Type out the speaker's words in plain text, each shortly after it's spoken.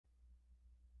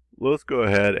let's go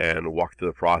ahead and walk through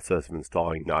the process of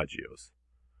installing Nagios.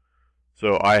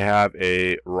 So I have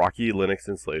a Rocky Linux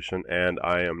installation and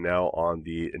I am now on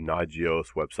the Nagios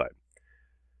website.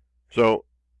 So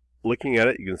looking at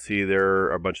it, you can see there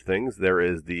are a bunch of things. There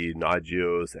is the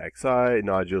Nagios XI,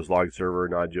 Nagios Log Server,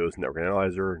 Nagios Network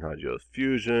Analyzer, Nagios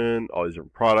Fusion, all these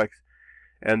different products.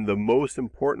 And the most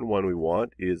important one we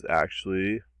want is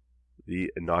actually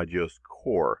the Nagios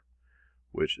Core,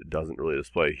 which doesn't really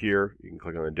display here. You can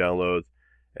click on the downloads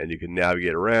and you can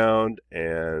navigate around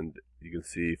and you can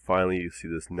see, finally you see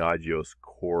this Nagios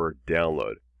Core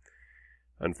download.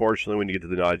 Unfortunately, when you get to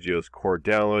the Nagios Core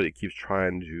download, it keeps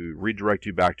trying to redirect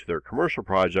you back to their commercial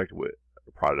product,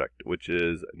 which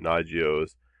is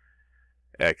Nagios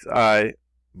XI,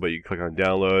 but you click on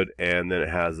download and then it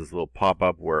has this little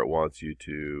pop-up where it wants you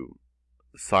to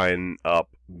sign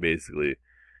up, basically.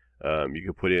 You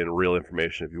can put in real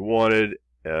information if you wanted,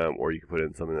 or you can put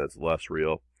in something that's less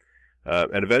real.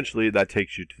 And eventually that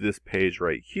takes you to this page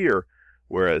right here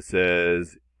where it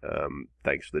says,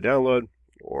 thanks for the download,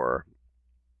 or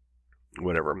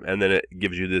whatever. And then it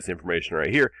gives you this information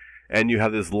right here. And you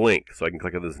have this link. So I can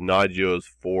click on this Nagios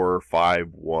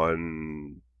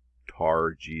 451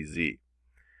 tar GZ.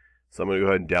 So I'm going to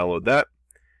go ahead and download that.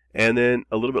 And then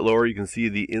a little bit lower, you can see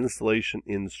the installation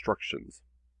instructions.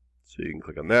 So you can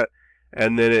click on that.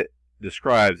 And then it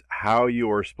describes how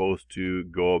you are supposed to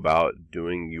go about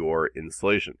doing your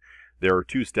installation. There are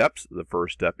two steps. The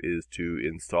first step is to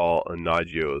install a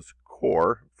Nagios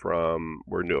Core from,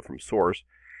 we're going to do it from source.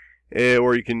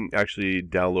 Or you can actually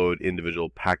download individual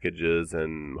packages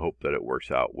and hope that it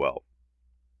works out well.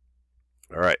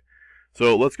 Alright,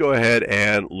 so let's go ahead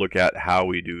and look at how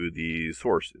we do the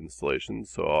source installation.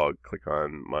 So I'll click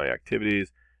on my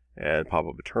activities and pop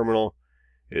up a terminal.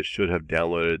 It should have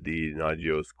downloaded the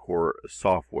Nagios Core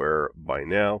software by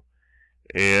now.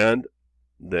 And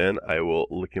then I will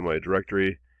look in my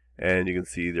directory and you can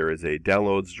see there is a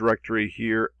downloads directory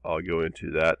here. I'll go into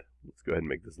that. Let's go ahead and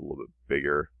make this a little bit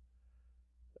bigger.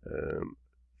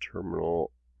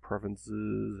 Terminal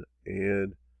preferences,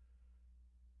 and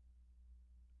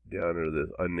down under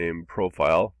this unnamed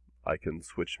profile I can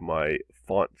switch my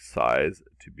font size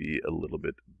to be a little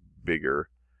bit bigger.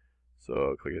 So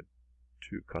I'll click it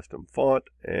to custom font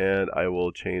and I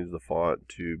will change the font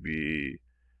to be,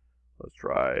 let's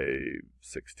try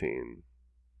 16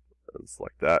 and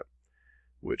select that,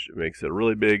 which makes it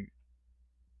really big,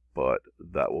 but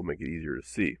that will make it easier to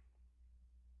see.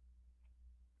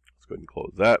 Let's go ahead and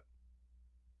close that.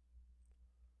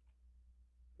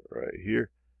 Right here.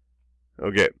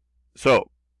 Okay, so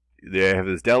they have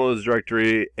this downloads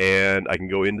directory, and I can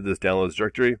go into this downloads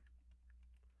directory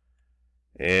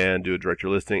and do a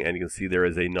directory listing, and you can see there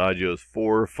is a Nagios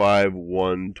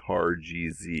 451 tar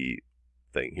GZ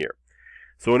thing here.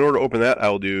 So in order to open that, I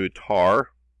will do tar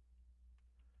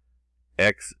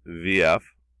xvf.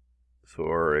 So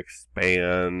or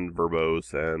expand,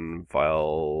 verbose, and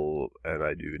file, and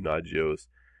I do Nagios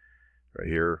right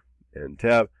here and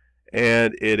tab,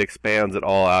 and it expands it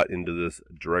all out into this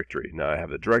directory. Now I have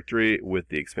the directory with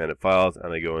the expanded files,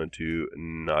 and I go into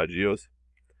Nagios,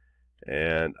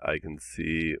 and I can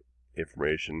see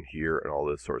information here and all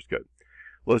this source code.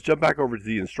 Let's jump back over to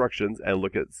the instructions and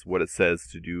look at what it says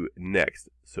to do next.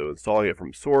 So installing it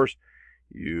from source,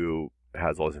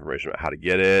 has all this information about how to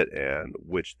get it and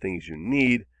which things you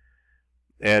need,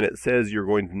 and it says you're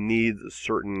going to need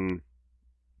certain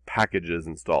packages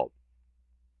installed.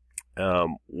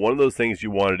 One of those things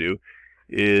you want to do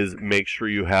is make sure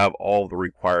you have all the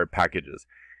required packages.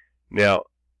 Now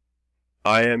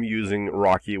I am using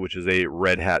Rocky, which is a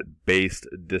Red Hat based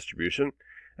distribution,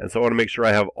 and so I want to make sure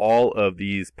I have all of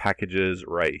these packages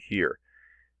right here.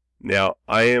 Now,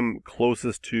 I am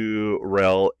closest to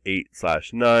rel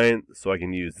 8/9, so I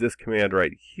can use this command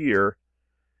right here,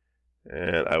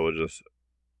 and I will just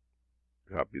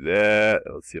copy that.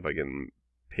 Let's see if I can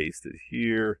paste it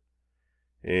here,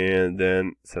 and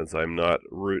then since I'm not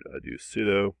root, I do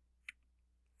sudo,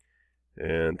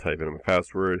 and type in my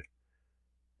password,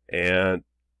 and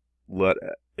let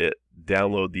it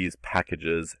download these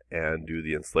packages and do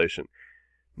the installation.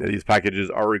 Now, these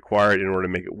packages are required in order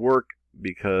to make it work,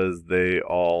 because they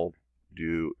all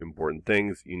do important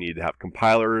things. You need to have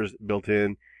compilers built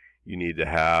in. You need to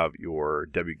have your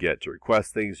wget to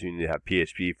request things. You need to have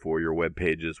PHP for your web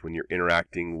pages when you're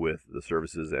interacting with the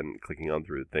services and clicking on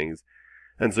through things.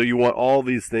 And so you want all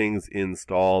these things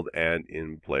installed and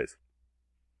in place.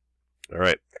 All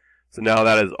right. So now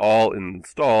that is all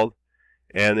installed.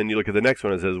 And then you look at the next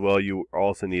one. It says, well, you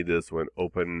also need this one,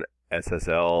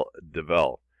 OpenSSL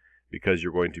Devel, because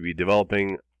you're going to be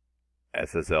developing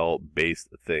SSL based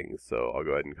things. So I'll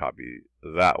go ahead and copy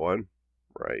that one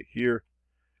right here.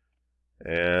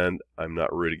 And I'm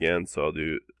not root again, so I'll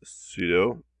do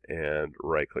sudo and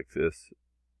right click this,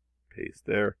 paste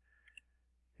there,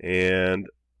 and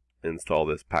install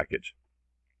this package.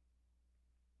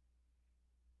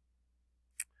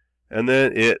 And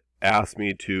then it asks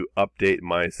me to update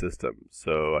my system.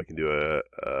 So I can do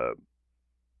a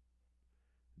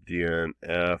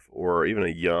DNF or even a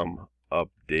yum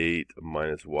update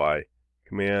 -y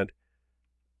command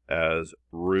as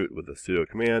root with a sudo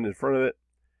command in front of it.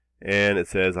 And it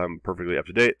says I'm perfectly up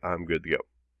to date. I'm good to go.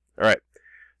 All right.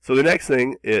 So the next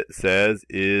thing it says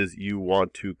is you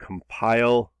want to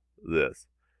compile this.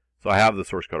 So I have the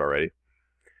source code already.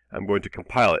 I'm going to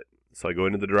compile it. So I go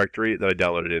into the directory that I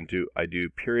downloaded into. I do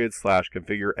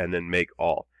 /configure and then make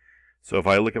all. So if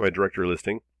I look at my directory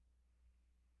listing,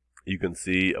 you can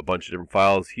see a bunch of different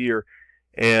files here.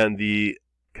 And the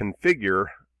configure,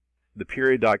 the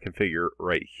period.configure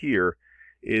right here,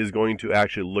 is going to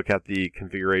actually look at the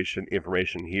configuration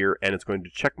information here, and it's going to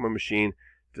check my machine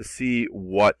to see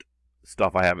what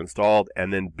stuff I have installed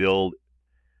and then build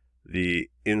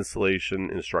the installation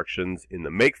instructions in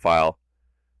the make file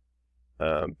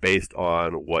based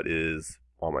on what is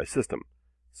on my system.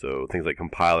 So things like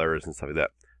compilers and stuff like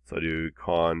that. So I do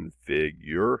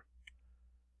configure,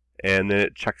 and then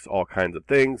it checks all kinds of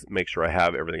things, make sure I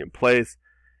have everything in place.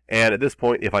 And at this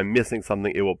point, if I'm missing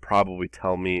something, it will probably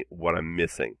tell me what I'm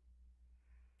missing.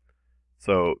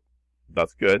 So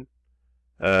that's good.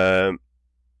 So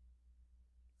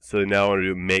now I want to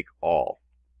do make all.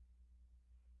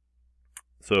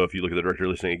 So if you look at the directory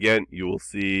listing again, you will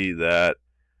see that,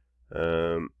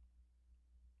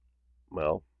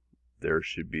 well, there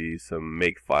should be some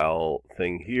makefile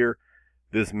thing here.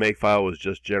 This makefile was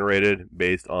just generated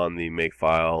based on the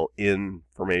makefile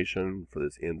information for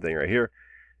this in thing right here.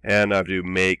 And I have to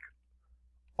make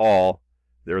all.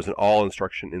 There's an all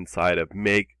instruction inside of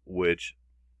make, which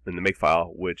in the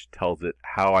makefile, which tells it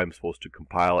how I'm supposed to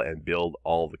compile and build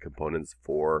all the components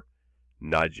for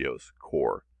Nagios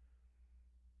core.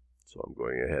 So I'm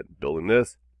going ahead and building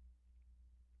this.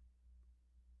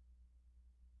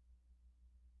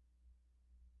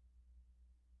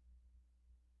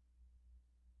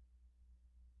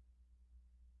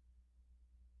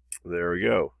 There we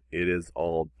go. It is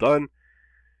all done.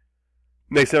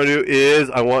 Next thing I do is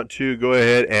I want to go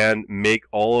ahead and make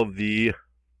all of the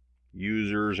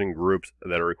users and groups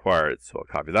that are required. So I'll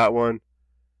copy that one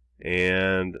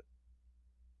and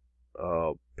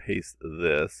I'll paste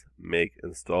this, make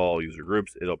install user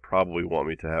groups. It'll probably want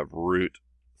me to have root,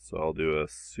 so I'll do a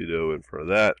sudo in front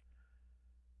of that,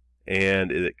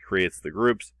 and it creates the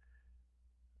groups.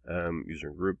 User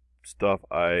and group stuff.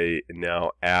 I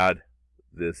now add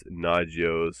this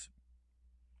Nagios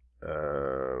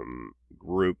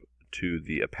group to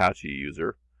the Apache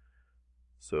user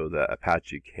so that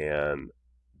Apache can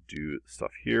do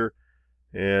stuff here.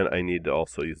 And I need to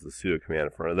also use the sudo command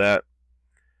in front of that.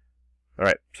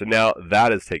 Alright, so now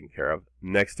that is taken care of.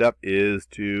 Next step is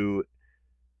to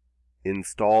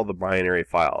install the binary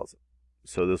files.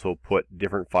 So this will put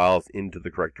different files into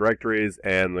the correct directories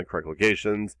and the correct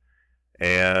locations,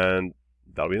 and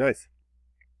that'll be nice.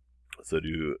 So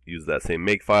to use that same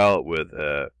make file with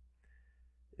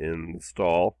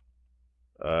install,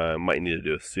 might need to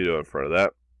do a sudo in front of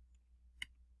that.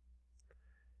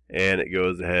 And it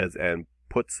goes ahead and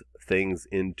puts things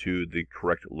into the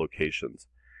correct locations.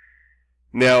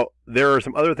 Now, there are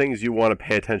some other things you want to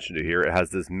pay attention to here. It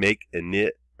has this make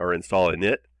init or install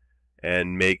init,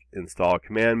 and make install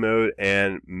command mode,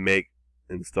 and make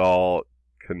install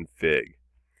config.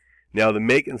 Now, the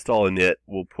make install init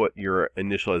will put your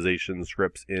initialization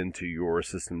scripts into your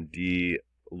systemd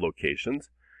locations,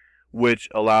 which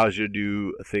allows you to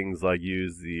do things like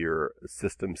use your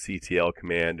systemctl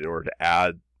command in order to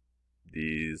add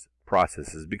these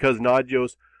processes, because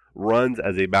Nagios runs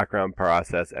as a background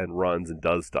process and runs and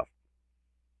does stuff.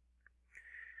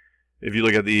 If you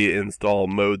look at the install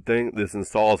mode thing, this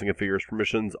installs and configures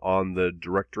permissions on the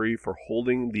directory for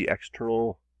holding the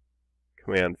external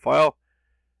command file.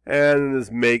 And this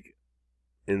make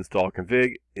install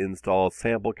config installs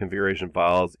sample configuration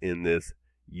files in this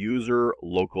user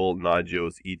local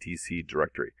Nagios etc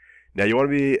directory. Now you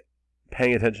want to be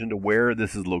paying attention to where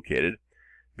this is located,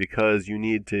 because you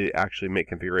need to actually make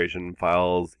configuration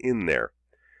files in there.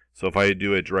 So if I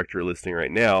do a directory listing right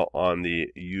now on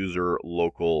the user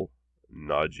local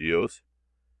Nagios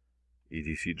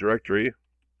etc directory,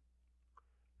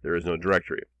 there is no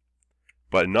directory.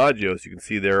 But in Nagios, you can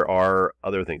see there are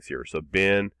other things here. So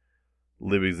bin,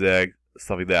 libexec,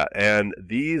 stuff like that. And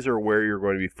these are where you're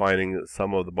going to be finding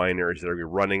some of the binaries that are going to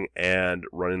be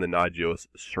running the Nagios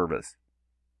service.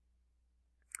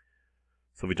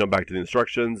 So if we jump back to the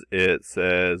instructions, it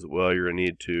says, well, you're going to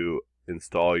need to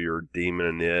install your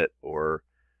daemon init or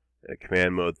a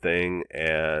command mode thing.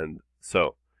 And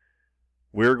so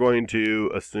we're going to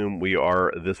assume we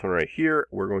are this one right here.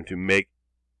 We're going to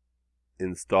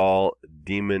install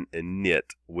daemon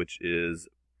init, which is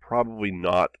probably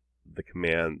not the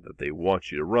command that they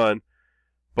want you to run,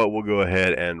 but we'll go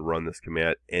ahead and run this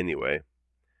command anyway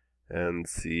and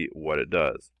see what it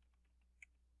does.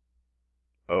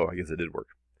 Oh, I guess it did work.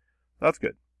 That's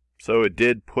good. So it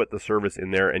did put the service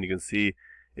in there, and you can see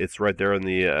it's right there in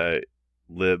the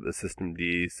lib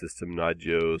systemd system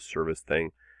Nagios service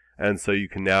thing, and so you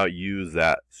can now use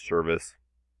that service.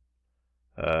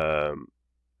 And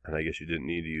I guess you didn't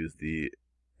need to use the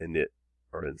init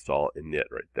or install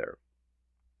init right there,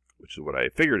 which is what I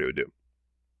figured it would do.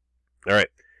 All right,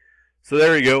 so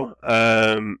there you go.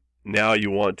 Now you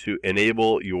want to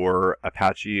enable your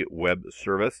Apache web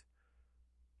service.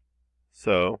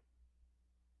 So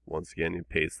once again, you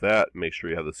paste that, make sure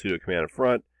you have the sudo command in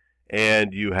front,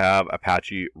 and you have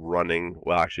Apache running.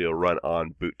 Well, actually, it'll run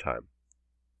on boot time.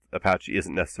 Apache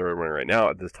isn't necessarily running right now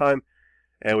at this time,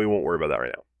 and we won't worry about that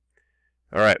right now.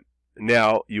 All right,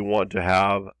 now you want to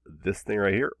have this thing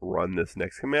right here run this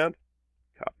next command.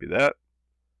 Copy that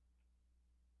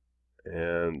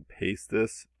and paste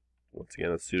this. Once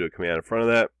again, a sudo command in front of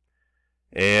that,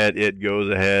 and it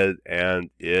goes ahead and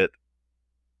it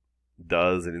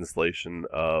does an installation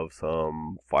of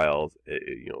some files. It,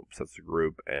 sets a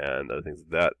group and other things like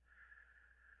that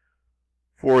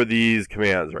for these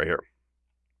commands right here.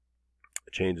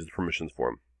 It changes the permissions for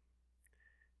them.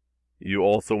 You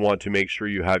also want to make sure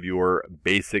you have your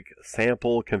basic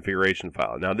sample configuration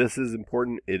file. Now this is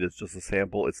important. It is just a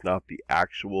sample. It's not the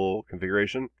actual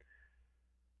configuration.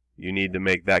 You need to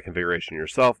make that configuration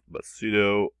yourself, but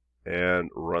sudo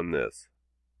and run this.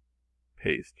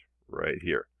 Paste right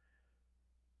here.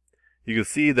 You can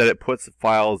see that it puts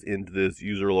files into this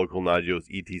user local Nagios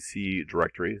etc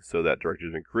directory. So that directory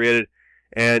has been created.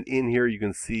 And in here you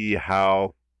can see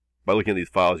how, by looking at these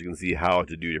files, you can see how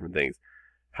to do different things,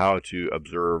 how to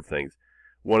observe things.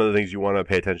 One of the things you want to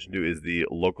pay attention to is the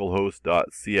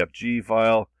localhost.cfg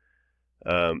file.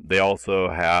 They also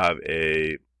have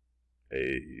a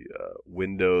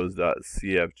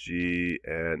windows.cfg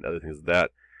and other things like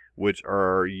that, which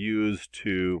are used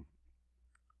to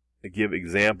give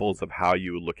examples of how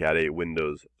you would look at a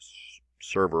Windows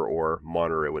server or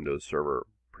monitor a Windows server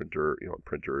printer,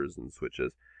 printers and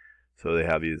switches. So they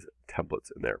have these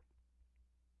templates in there.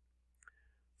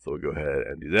 So we'll go ahead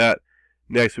and do that.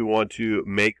 Next, we want to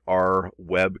make our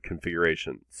web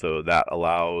configuration. So that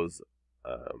allows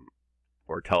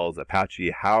or tells Apache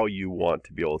how you want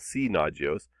to be able to see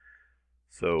Nagios.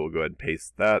 So we'll go ahead and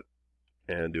paste that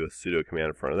and do a sudo command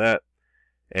in front of that.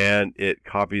 And it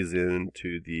copies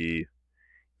into the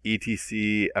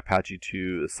etc Apache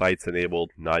 2 sites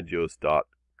enabled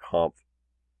nagios.conf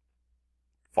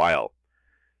file.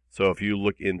 So if you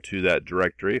look into that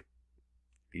directory,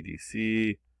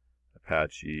 etc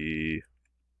Apache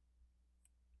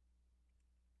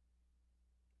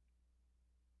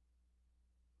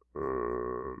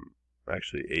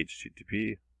actually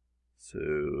HTTP,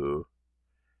 so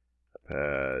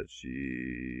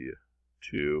Apache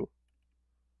 2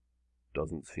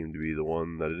 doesn't seem to be the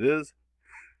one that it is.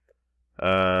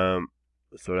 So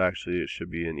it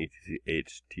should be an etc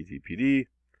httpd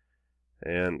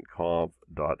and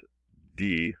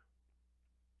conf.d.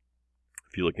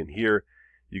 If you look in here,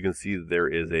 you can see that there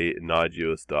is a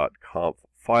nagios.conf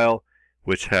file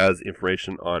which has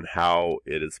information on how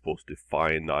it is supposed to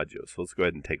find Nagios. So let's go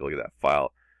ahead and take a look at that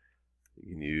file.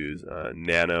 You can use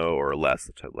nano or less.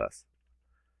 Let's type less.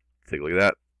 Take a look at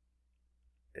that.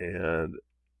 And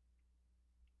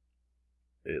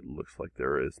it looks like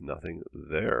there is nothing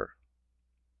there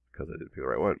because I didn't pick the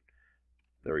right one.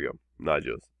 There we go.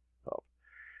 Nagios.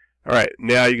 All right,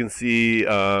 now you can see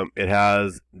it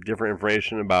has different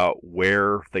information about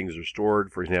where things are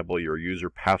stored. For example, your user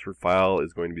password file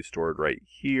is going to be stored right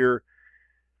here.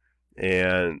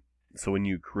 And so when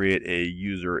you create a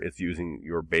user, it's using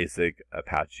your basic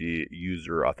Apache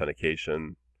user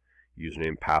authentication,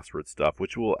 username, password stuff,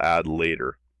 which we'll add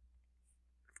later.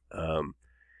 And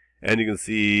you can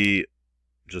see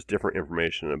just different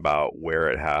information about where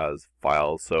it has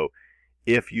files. So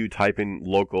if you type in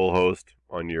localhost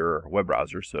on your web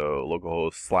browser, so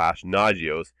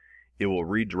localhost/Nagios, it will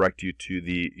redirect you to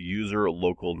the user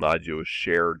local Nagios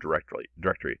share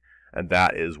directory, and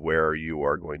that is where you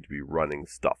are going to be running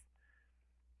stuff.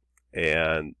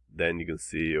 and then you can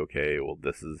see, okay, well,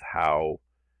 this is how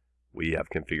we have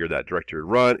configured that directory to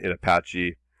run in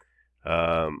Apache,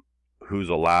 who's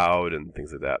allowed and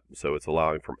things like that. So it's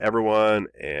allowing from everyone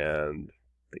and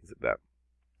things like that.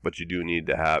 But you do need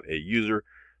to have a user,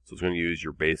 so it's going to use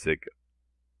your basic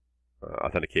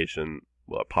authentication,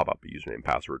 well, pop up a username and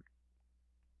password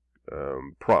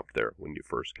prompt there when you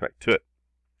first connect to it.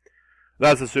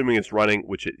 That's assuming it's running,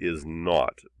 which it is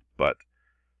not, but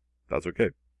that's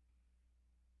okay.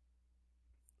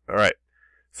 All right,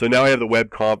 so now I have the web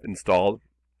conf installed,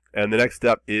 and the next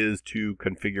step is to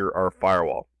configure our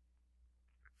firewall.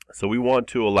 So we want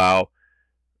to allow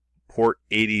port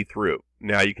 80 through.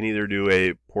 Now you can either do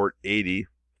a port 80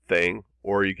 thing,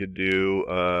 or you could do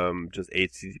just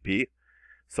HTTP.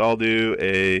 So I'll do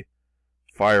a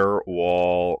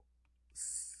firewall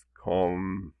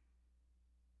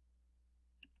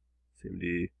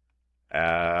cmd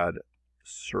add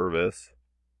service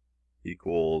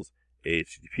equals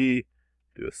HTTP.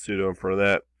 Do a sudo in front of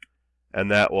that,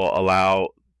 and that will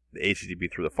allow the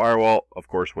HTTP through the firewall. Of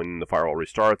course, when the firewall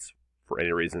restarts for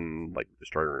any reason, like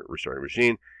restarting a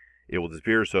machine, it will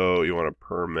disappear. So you want a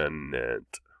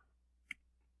permanent.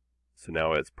 So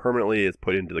now it's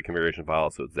put into the configuration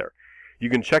file, so it's there. You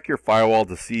can check your firewall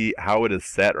to see how it is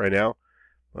set right now.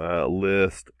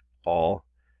 List all,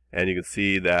 and you can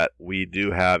see that we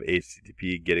do have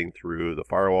HTTP getting through the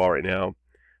firewall right now.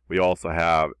 We also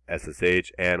have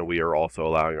SSH, and we are also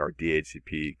allowing our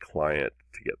DHCP client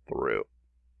to get through.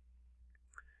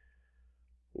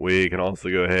 We can also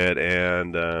go ahead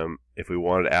and, if we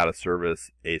wanted to add a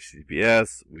service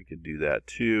HTTPS, we could do that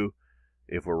too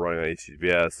if we're running on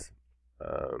HTTPS,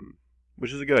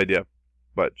 which is a good idea,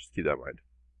 but just keep that in mind.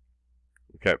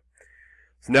 Okay,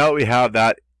 so now that we have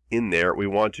that in there, we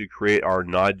want to create our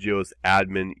Nagios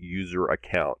admin user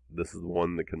account. This is the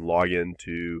one that can log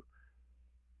into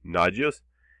Nagios,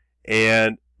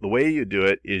 and the way you do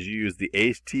it is you use the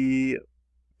htpasswd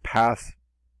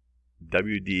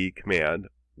command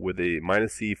with a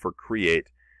 -c for create,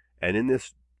 and in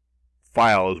this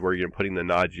file is where you're putting the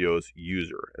Nagios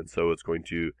user. And so it's going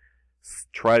to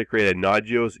try to create a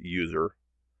Nagios user.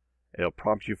 It'll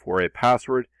prompt you for a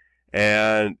password,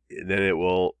 and then it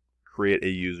will create a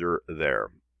user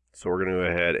there. So we're going to go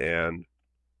ahead and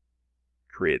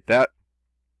create that.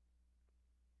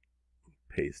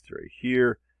 Paste right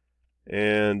here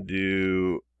and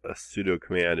do a sudo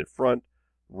command in front,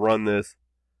 run this,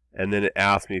 and then it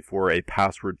asks me for a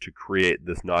password to create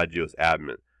this Nagios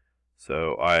admin.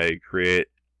 So I create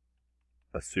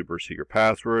a super secret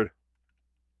password,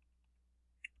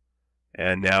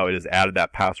 and now it has added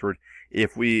that password.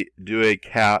 If we do a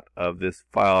cat of this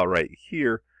file right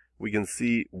here, we can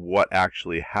see what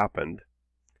actually happened.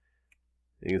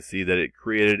 You can see that it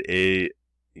created a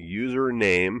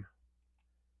username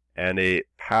and a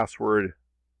password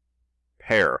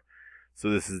pair. So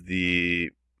this is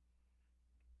the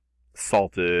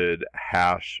salted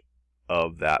hash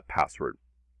of that password.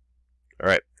 All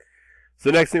right. So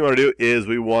the next thing we want to do is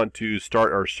we want to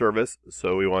start our service.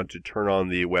 So we want to turn on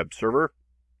the web server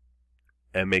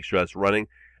and make sure that's running.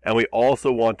 And we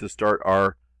also want to start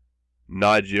our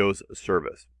Nagios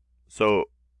service. So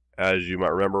as you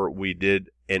might remember, we did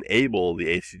enable the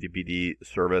HTTPD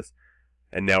service,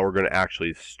 and now we're going to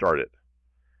actually start it.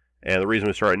 And the reason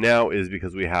we start it now is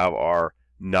because we have our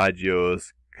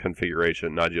Nagios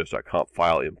configuration, nagios.conf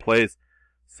file in place,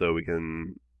 so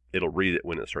it'll read it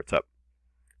when it starts up.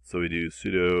 So we do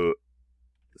sudo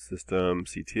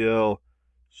systemctl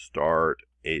start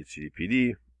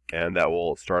HTTPD, and that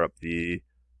will start up the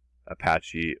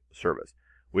Apache service.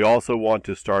 We also want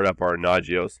to start up our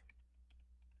Nagios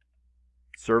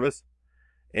service,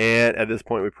 and at this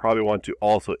point we probably want to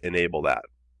also enable that,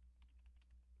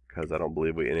 because I don't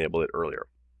believe we enabled it earlier.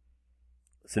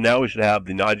 So now we should have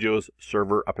the Nagios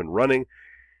server up and running.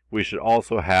 We should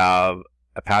also have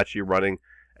Apache running,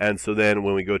 and so then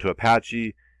when we go to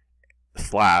Apache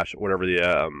 / whatever the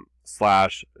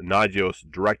 /Nagios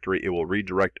directory, it will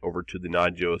redirect over to the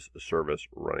Nagios service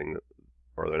running,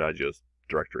 or the Nagios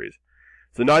directories.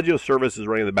 So Nagios service is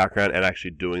running in the background and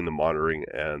actually doing the monitoring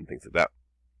and things like that.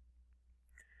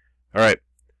 All right,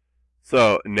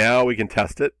 so now we can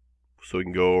test it. So we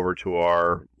can go over to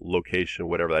our location,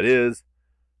 whatever that is.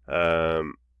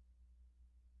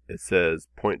 It says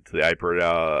point to the IP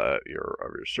of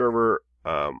your server.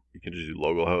 You can just do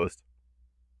localhost.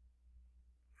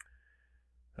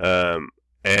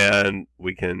 And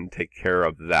we can take care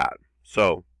of that.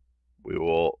 So we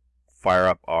will fire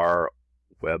up our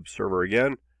web server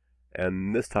again,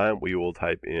 and this time we will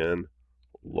type in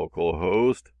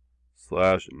localhost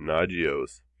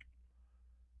 /Nagios,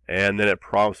 and then it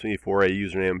prompts me for a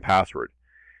username and password.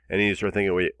 And then you start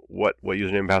thinking, wait, what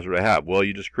username and password do I have? Well,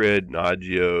 you just created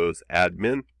Nagios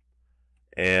admin,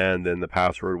 and then the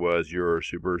password was your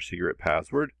super secret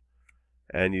password.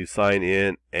 And you sign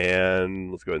in,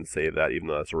 and let's go ahead and save that, even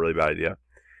though that's a really bad idea.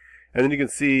 And then you can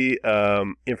see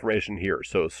information here.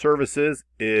 So services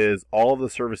is all of the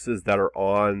services that are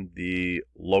on the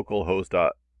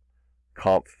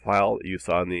localhost.conf file that you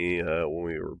saw in the when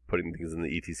we were putting things in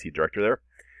the etc directory there.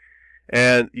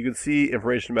 And you can see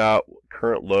information about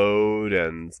current load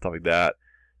and stuff like that,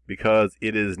 because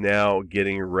it is now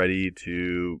getting ready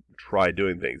to try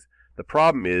doing things. The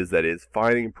problem is that it's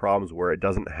finding problems where it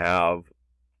doesn't have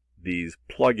these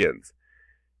plugins.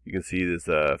 You can see this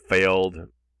failed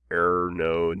error,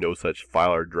 no such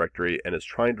file or directory, and it's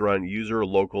trying to run user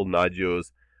local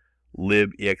Nagios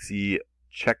libexe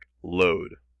check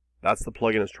load. That's the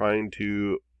plugin it's trying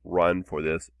to run for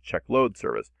this check load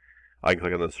service. I can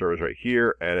click on the service right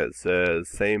here, and it says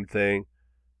same thing.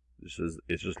 It's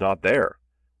just not there.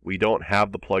 We don't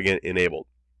have the plugin enabled.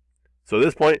 So at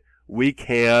this point, we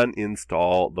can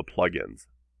install the plugins,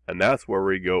 and that's where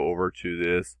we go over to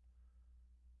this.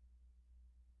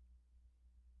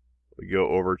 We go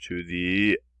over to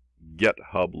the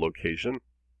GitHub location.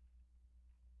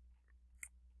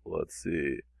 Let's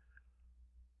see.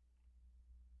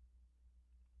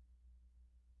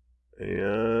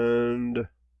 And,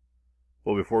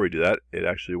 well, before we do that, it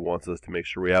actually wants us to make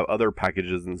sure we have other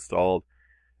packages installed.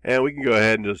 And we can go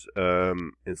ahead and just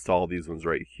install these ones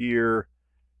right here.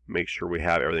 Make sure we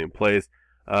have everything in place.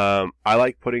 I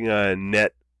like putting a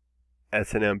net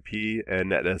SNMP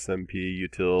and NetSMP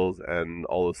utils and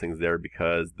all those things there,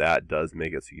 because that does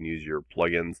make it so you can use your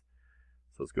plugins.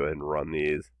 So let's go ahead and run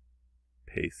these.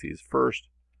 Paste these first,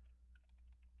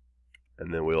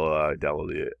 and then we'll download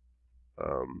the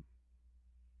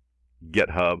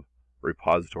GitHub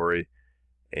repository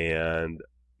and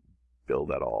build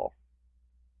that all.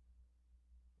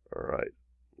 All right,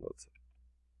 let's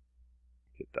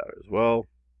get that as well.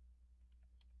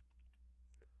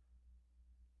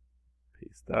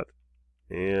 Paste that,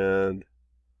 and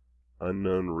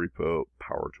unknown repo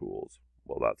power tools.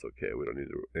 Well, that's okay. We don't need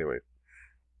to anyway.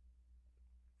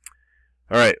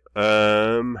 All right.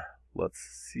 Let's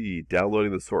see.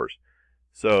 Downloading the source.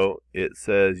 So it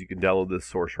says you can download this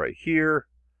source right here.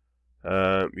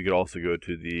 You could also go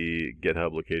to the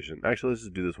GitHub location. Actually, let's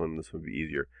just do this one. This would be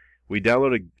easier. We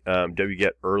downloaded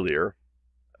wget earlier,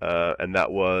 and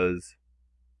that was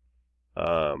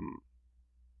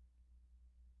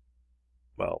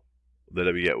well, the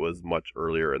wget was much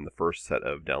earlier in the first set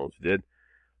of downloads we did.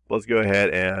 Let's go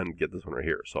ahead and get this one right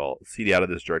here. So I'll cd out of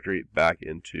this directory back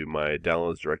into my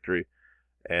downloads directory,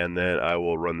 and then I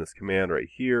will run this command right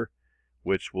here,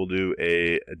 which will do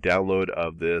a download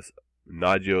of this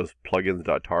Nagios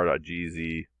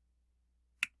plugins.tar.gz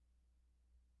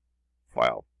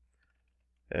file.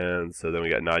 And so then we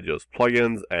got Nagios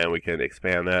plugins, and we can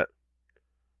expand that.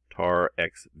 tar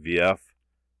xvf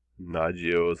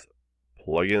Nagios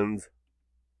plugins,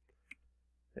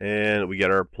 and we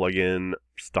get our plugin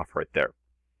stuff right there.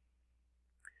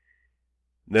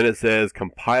 Then it says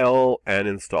compile and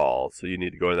install. So you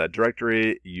need to go in that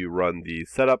directory, you run the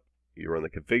setup, you run the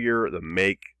configure, the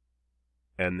make,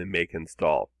 and the make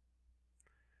install.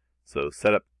 So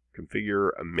setup,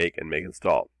 configure, make, and make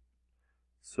install.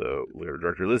 So we have a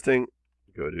directory listing,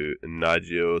 go to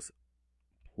Nagios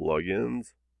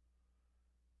plugins,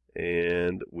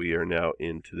 and we are now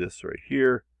into this right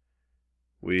here.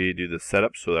 We do the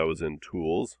setup, so that was in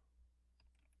tools.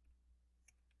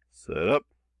 Setup.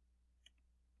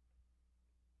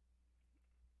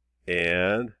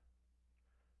 And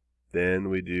then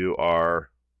we do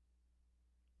our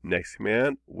next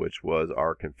command, which was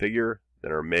our configure,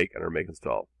 then our make, and our make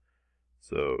install.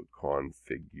 So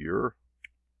configure.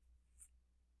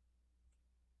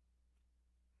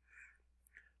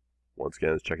 Once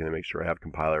again, it's checking to make sure I have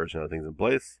compilers and other things in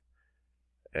place,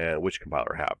 and which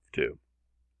compiler I have too.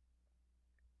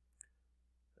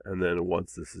 And then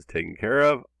once this is taken care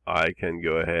of, I can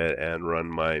go ahead and run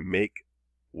my make,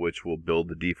 which will build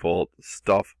the default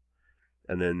stuff,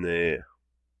 and then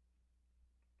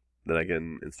I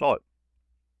can install it.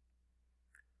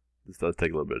 This does take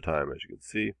a little bit of time, as you can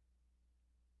see.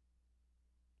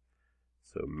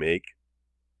 So make,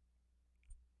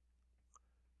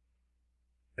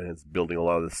 and it's building a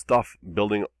lot of this stuff,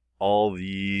 building all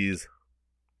these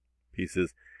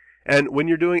pieces. And when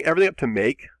you're doing everything up to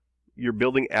make, you're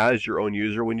building as your own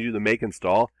user. When you do the make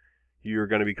install, you're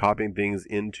going to be copying things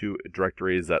into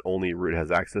directories that only root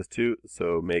has access to.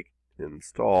 So make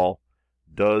install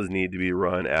does need to be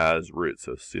run as root.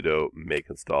 So sudo make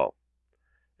install.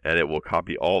 and it will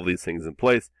copy all of these things in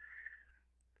place.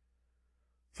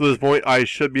 So at this point, I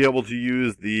should be able to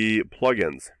use the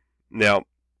plugins. Now,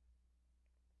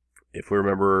 if we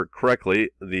remember correctly,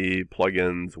 the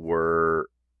plugins were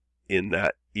in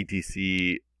that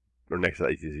etc, or next to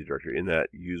that etc directory, in that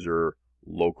user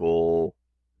local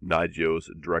Nagios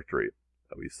directory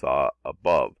that we saw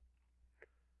above.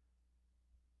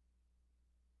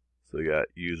 So we got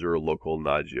user local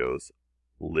Nagios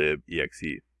lib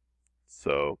exe.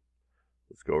 So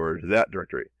let's go over to that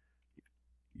directory.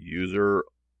 User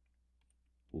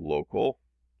local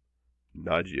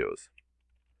Nagios.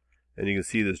 And you can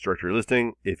see this directory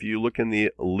listing. If you look in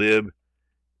the lib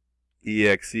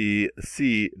exec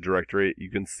directory, you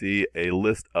can see a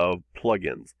list of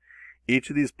plugins. Each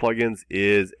of these plugins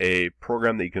is a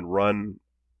program that you can run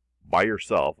by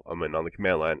yourself. I mean, on the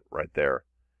command line right there.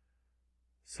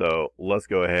 So let's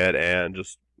go ahead and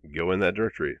just go in that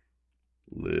directory,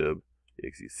 lib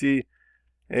exec,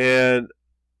 and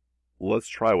let's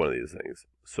try one of these things.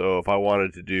 So if I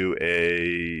wanted to do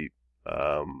a,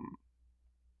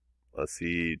 let's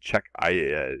see, check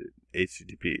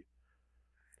HTTP.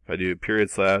 If I do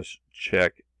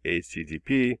 /check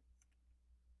HTTP,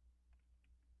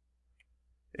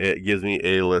 it gives me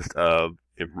a list of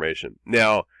information.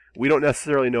 Now, we don't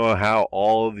necessarily know how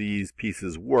all of these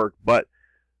pieces work, but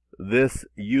this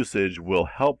usage will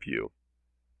help you.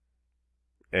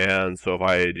 And so if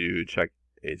I do check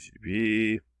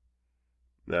HTTP,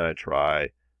 then I try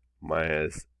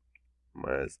minus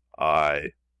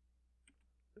I,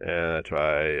 and I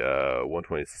try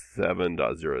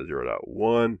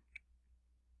 127.00.1,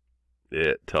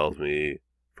 it tells me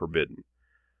forbidden.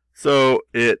 So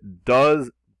it does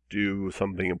do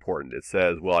something important. It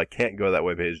says, well, I can't go to that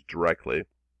web page directly,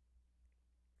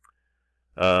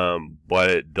 but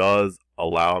it does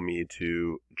allow me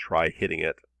to try hitting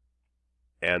it,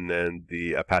 and then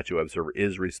the Apache web server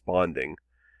is responding,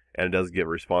 and it does give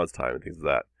response time and things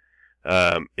like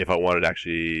that. If I wanted to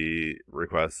actually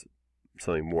request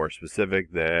something more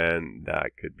specific, then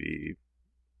that could be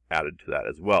added to that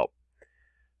as well.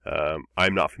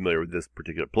 I'm not familiar with this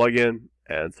particular plugin,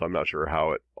 and so I'm not sure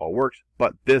how it all works,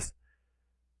 but this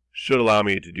should allow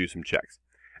me to do some checks.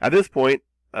 At this point,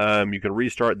 you can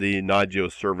restart the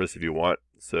Nagios service if you want.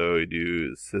 So you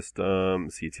do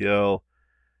systemctl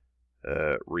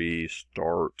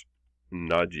restart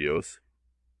Nagios.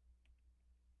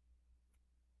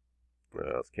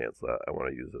 Let's cancel that. I want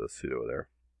to use a sudo there.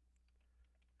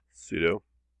 Sudo.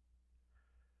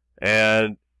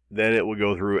 And then it will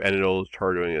go through and it'll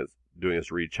start doing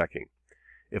its rechecking.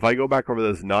 If I go back over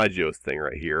this Nagios thing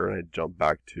right here, and I jump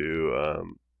back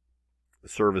to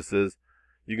services,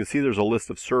 you can see there's a list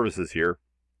of services here.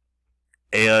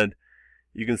 And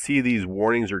you can see these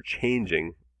warnings are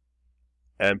changing.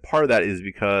 And part of that is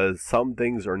because some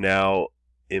things are now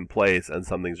in place and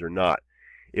some things are not.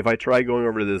 If I try going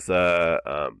over to this,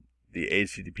 the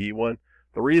HTTP one,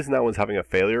 the reason that one's having a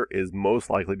failure is most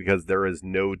likely because there is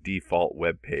no default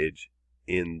web page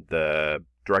in the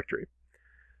directory.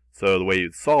 So the way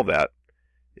you'd solve that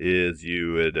is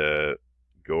you would go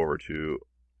over to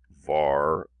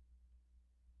var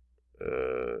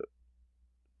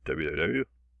www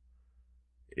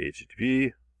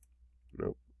http,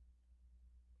 nope,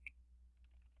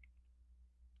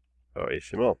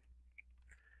 HTML.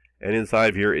 And inside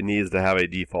of here, it needs to have a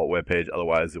default web page,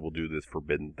 otherwise it will do this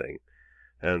forbidden thing.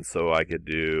 And so I could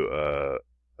do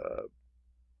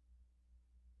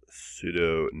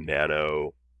sudo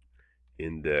nano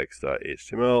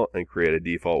index.html and create a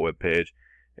default web page.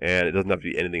 And it doesn't have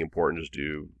to be anything important, just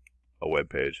do a web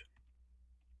page.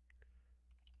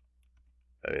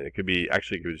 I mean, it could be,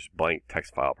 actually it could be just blank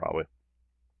text file probably.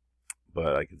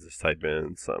 But I could just type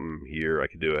in something here. I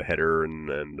could do a header and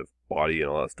a body and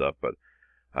all that stuff, but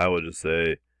I will just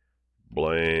say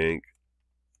blank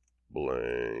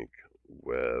web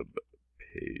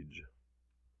page.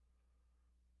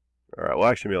 Alright, well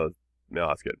actually, no,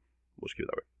 that's good. We'll just keep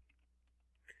it that way.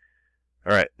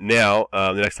 Alright, now,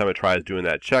 the next time it tries doing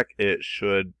that check, it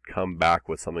should come back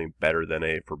with something better than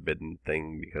a forbidden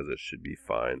thing, because it should be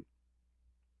fine.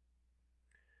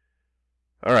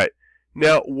 Alright,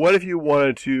 now what if you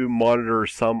wanted to monitor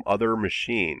some other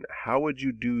machine? How would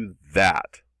you do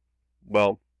that?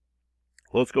 Well,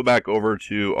 let's go back over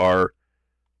to our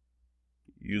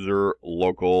user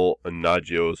local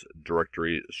Nagios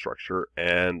directory structure,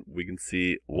 and we can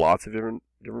see lots of different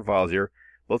files here.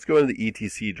 Let's go into the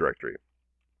etc directory.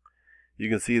 You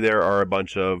can see there are a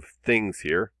bunch of things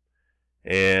here,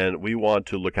 and we want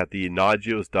to look at the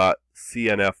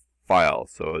nagios.cnf file.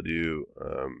 So I'll do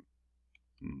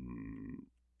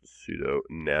sudo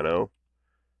nano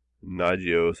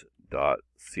nagios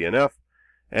 .cnf.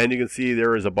 And you can see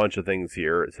there is a bunch of things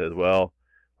here. It says, well,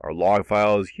 our log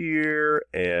file is here,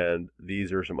 and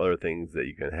these are some other things that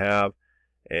you can have.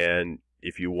 And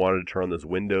if you wanted to turn on this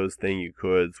Windows thing, you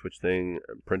could. Switch thing,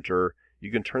 printer,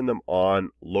 you can turn them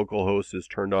on. Localhost is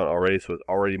turned on already, so it's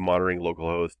already monitoring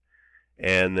localhost.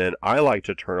 And then I like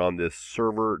to turn on this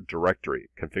server directory,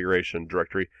 configuration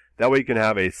directory. That way you can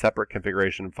have a separate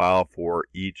configuration file for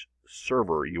each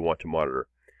server you want to monitor.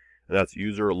 And that's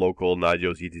user local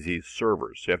Nagios etc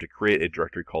servers. So you have to create a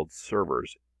directory called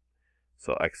servers.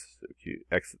 So X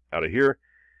out of here.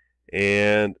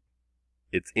 And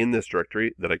it's in this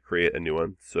directory that I create a new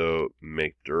one. So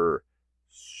make dir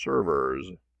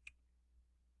servers.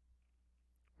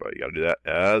 But you got to do that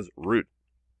as root.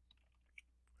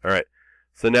 All right.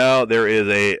 So now there is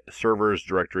a servers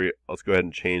directory. Let's go ahead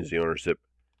and change the ownership.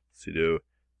 Sudo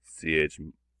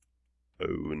chown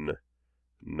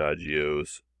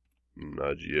Nagios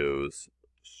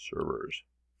servers.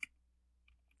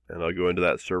 And I'll go into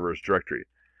that servers directory.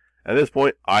 At this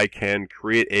point, I can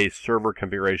create a server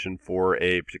configuration for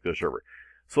a particular server.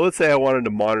 So let's say I wanted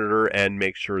to monitor and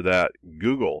make sure that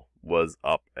Google was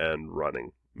up and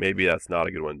running. Maybe that's not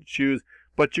a good one to choose,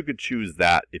 but you could choose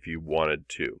that if you wanted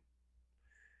to.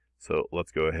 So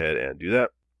let's go ahead and do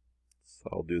that. So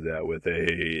I'll do that with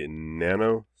a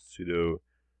nano, sudo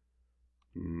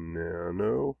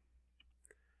nano.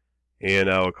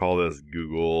 And I will call this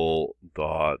google.cfg.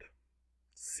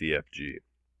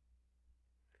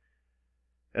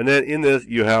 And then in this,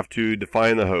 you have to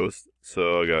define the host.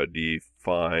 So I got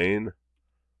define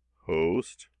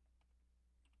host,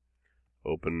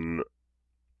 open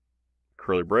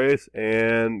curly brace,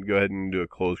 and go ahead and do a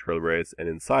close curly brace. And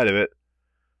inside of it,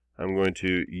 I'm going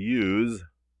to use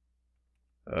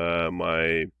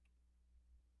my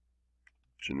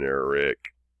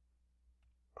generic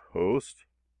host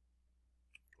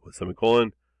with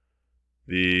semicolon.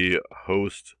 The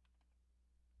host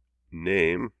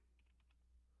name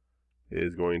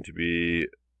is going to be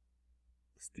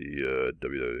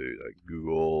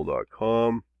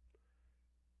www.google.com,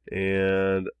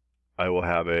 and I will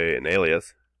have an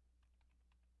alias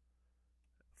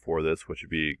for this, which would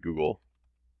be Google.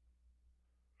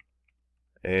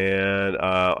 And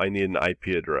I need an IP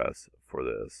address for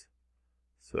this.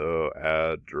 So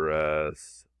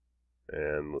address,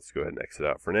 and let's go ahead and exit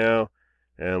out for now.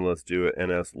 And let's do an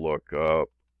ns lookup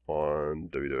on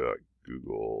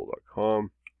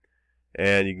www.google.com.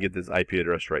 And you can get this IP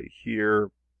address right here.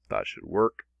 That should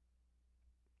work.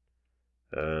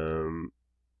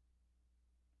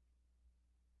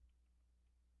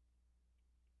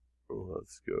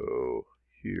 Let's go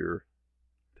here,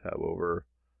 tab over,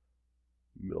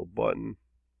 middle button.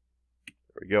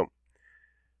 There we go.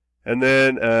 And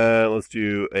then let's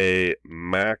do a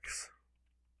max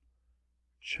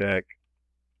check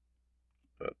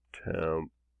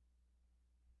attempts.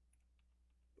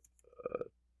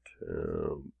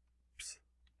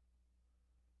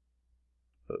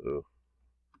 Uh-oh.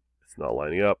 It's not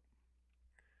lining up.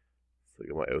 So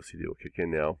my OCD will kick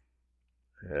in now.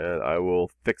 And I will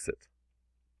fix it.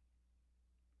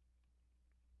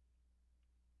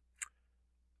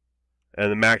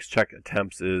 And the max check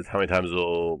attempts is how many times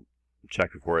it'll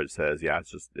check before it says, yeah, it's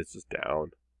just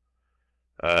down.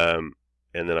 And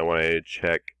then I want to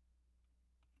check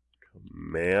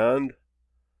command.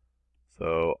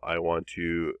 So I want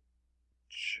to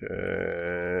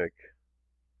check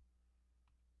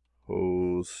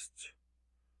host.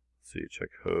 Let's see, check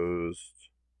host.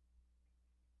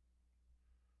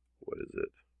 What is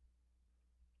it?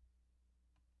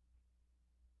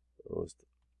 Host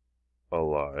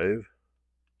alive.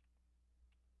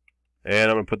 And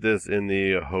I'm going to put this in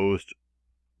the host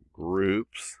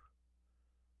groups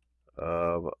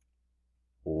of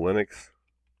Linux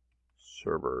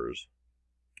servers.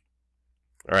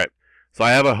 All right, so I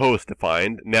have a host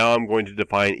defined. Now I'm going to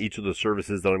define each of the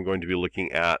services that I'm going to be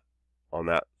looking at on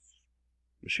that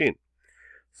machine.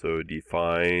 So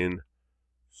define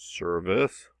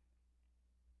service.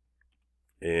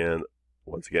 And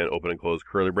once again, open and close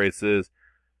curly braces.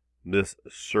 This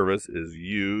service is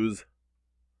use.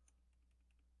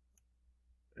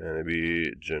 And it'd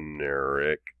be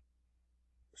generic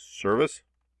service.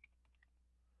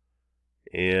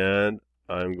 And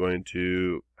I'm going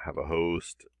to have a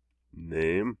host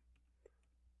name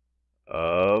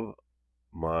of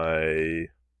my,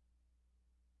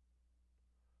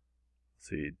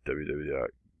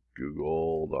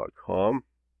 www.google.com.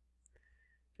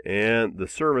 And the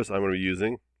service I'm going to be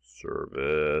using,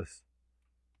 service,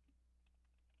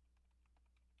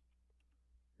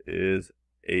 is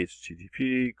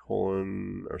http://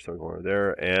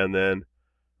 there, and then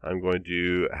I'm going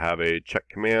to have a check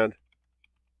command.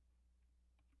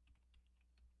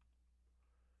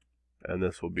 And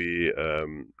this will be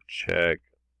check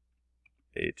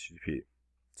HTTP.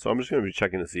 So I'm just going to be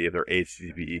checking to see if their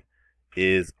HTTP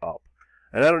is up.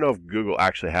 And I don't know if Google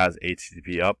actually has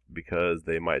HTTP up because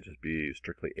they might just be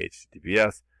strictly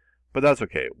HTTPS. But that's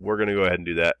okay. We're going to go ahead and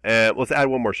do that. And let's add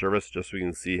one more service just so we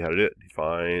can see how to do it.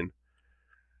 Define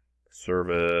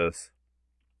service.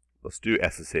 Let's do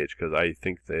SSH because I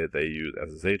think they use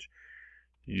SSH.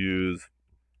 Use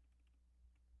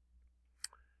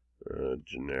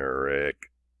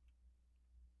generic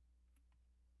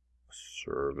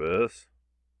service.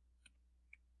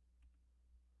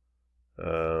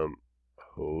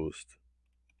 Host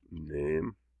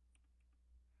name.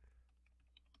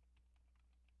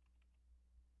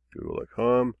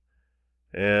 Google.com.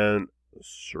 And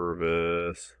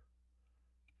service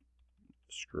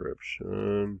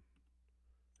description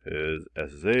is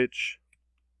SSH.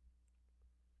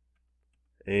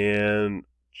 And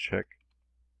check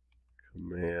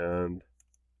command.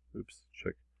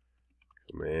 Check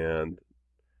command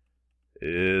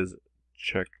is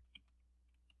check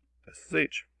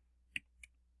SSH.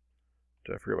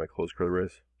 Did I forget my close curly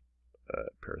brace?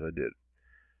 Apparently I did.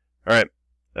 Alright.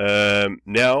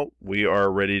 Now we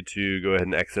are ready to go ahead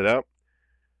and exit out.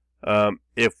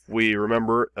 If we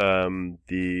remember,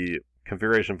 the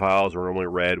configuration files are normally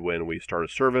read when we start a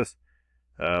service.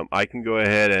 I can go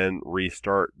ahead and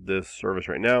restart this service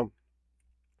right now.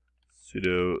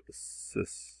 Sudo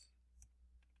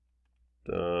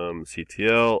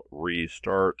systemctl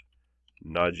restart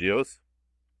Nagios.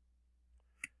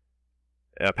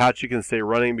 Apache can stay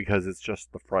running because it's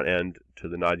just the front end to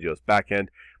the Nagios backend,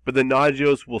 but the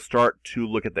Nagios will start to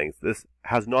look at things. This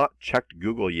has not checked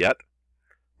Google yet,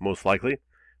 most likely,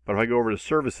 but if I go over to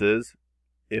services,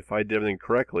 if I did everything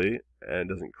correctly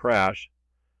and it doesn't crash,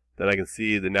 then I can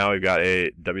see that now we've got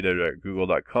a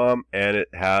www.google.com and it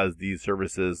has these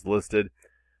services listed.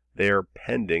 They are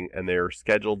pending and they are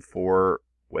scheduled for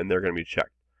when they're going to be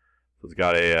checked. So it's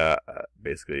got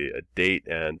basically a date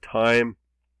and time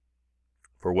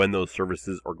for when those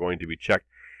services are going to be checked.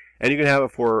 And you can have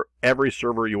it for every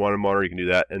server you want to monitor. You can do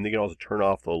that. And you can also turn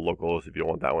off the localhost if you don't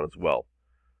want that one as well.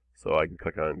 So I can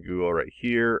click on Google right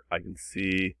here. I can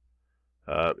see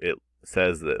it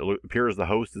says that it appears the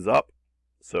host is up.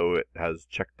 So it has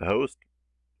checked the host.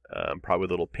 Probably a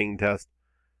little ping test.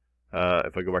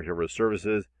 If I go back over to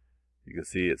services, you can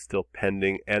see it's still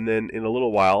pending. And then in a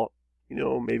little while,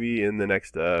 maybe in the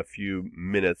next few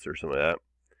minutes or something like that,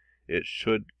 it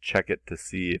should check it to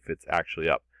see if it's actually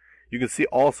up. You can see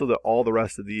also that all the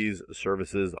rest of these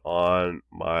services on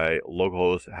my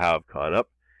localhost have gone up,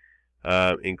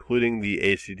 including the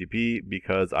HTTP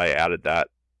because I added that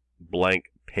blank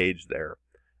page there.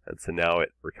 And so now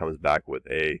it comes back with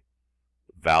a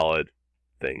valid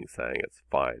thing saying it's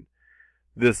fine.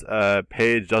 This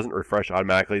page doesn't refresh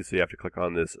automatically, so you have to click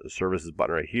on this services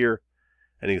button right here.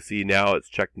 And you can see now it's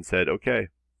checked and said, okay,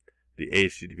 the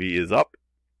HTTP is up.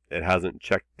 It hasn't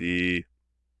checked the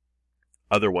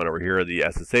other one over here, the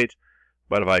SSH.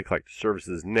 But if I click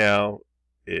services now,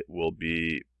 it will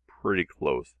be pretty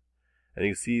close. And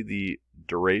you can see the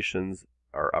durations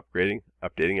are updating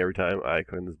every time I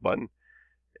click on this button,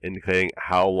 indicating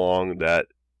how long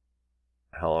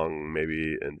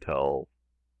maybe until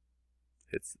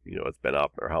it's it's been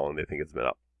up, or how long they think it's been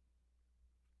up.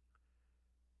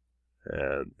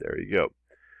 And there you go.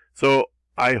 So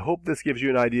I hope this gives you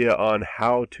an idea on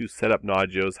how to set up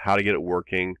Nagios, how to get it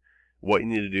working, what you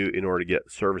need to do in order to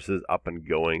get services up and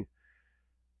going.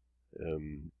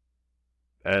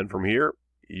 And from here,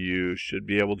 you should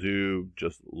be able to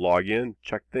just log in,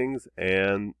 check things,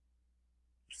 and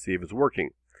see if it's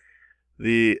working.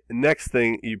 The next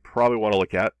thing you probably want to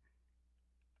look at,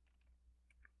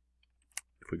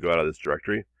 if we go out of this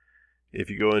directory, if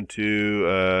you go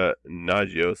into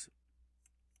Nagios,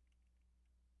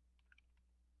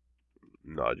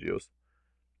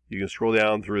 you can scroll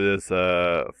down through this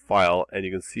file and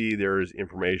you can see there's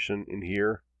information in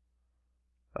here.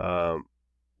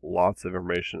 Lots of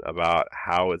information about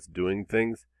how it's doing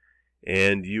things.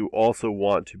 And you also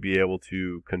want to be able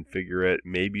to configure it,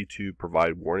 maybe to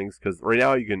provide warnings, because right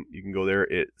now you can go there,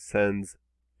 it sends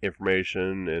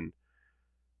information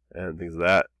and things like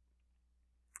that.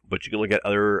 But you can look at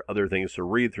other things to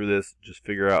read through this, just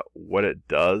figure out what it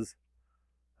does.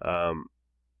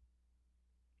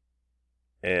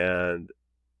 And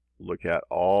look at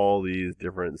all these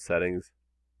different settings.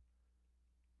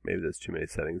 Maybe there's too many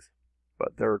settings,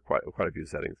 but there are quite a few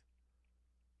settings.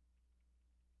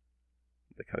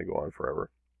 They kind of go on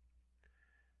forever.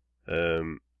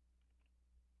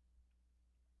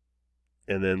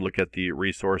 and then look at the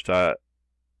resource.cfg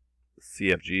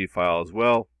file as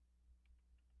well.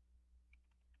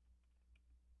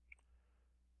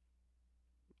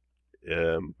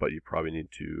 But you probably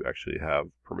need to actually have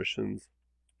permissions.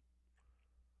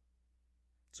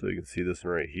 So you can see this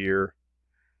one right here.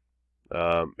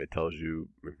 It tells you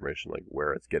information like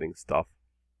where it's getting stuff.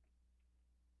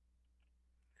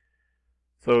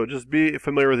 So just be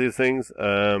familiar with these things.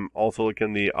 Also look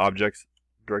in the objects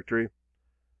directory.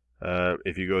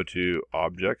 If you go to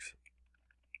objects,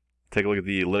 take a look at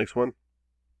the Linux one.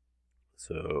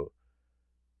 So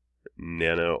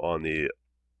nano on the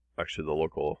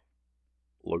local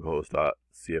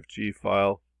localhost.cfg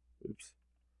file. Oops.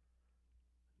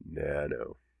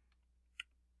 Nano.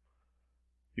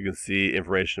 You can see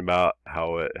information about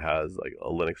how it has like a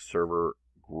Linux server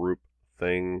group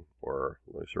thing or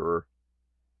Linux server.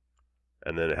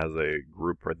 And then it has a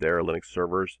group right there, Linux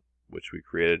servers, which we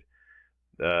created.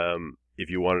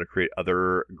 If you wanted to create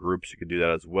other groups, you can do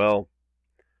that as well.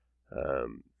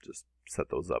 Just set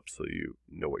those up so you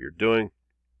know what you're doing.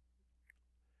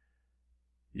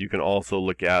 You can also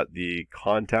look at the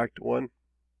contact one.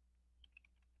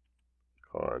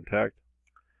 Contact.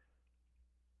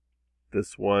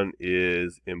 This one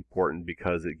is important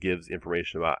because it gives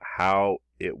information about how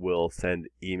it will send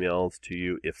emails to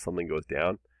you if something goes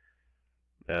down.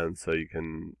 And so you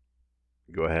can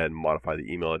go ahead and modify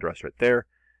the email address right there.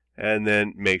 And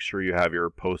then make sure you have your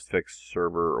postfix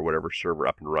server or whatever server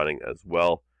up and running as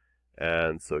well.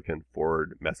 And so it can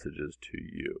forward messages to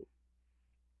you.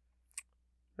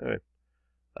 Anyway,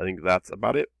 I think that's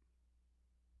about it.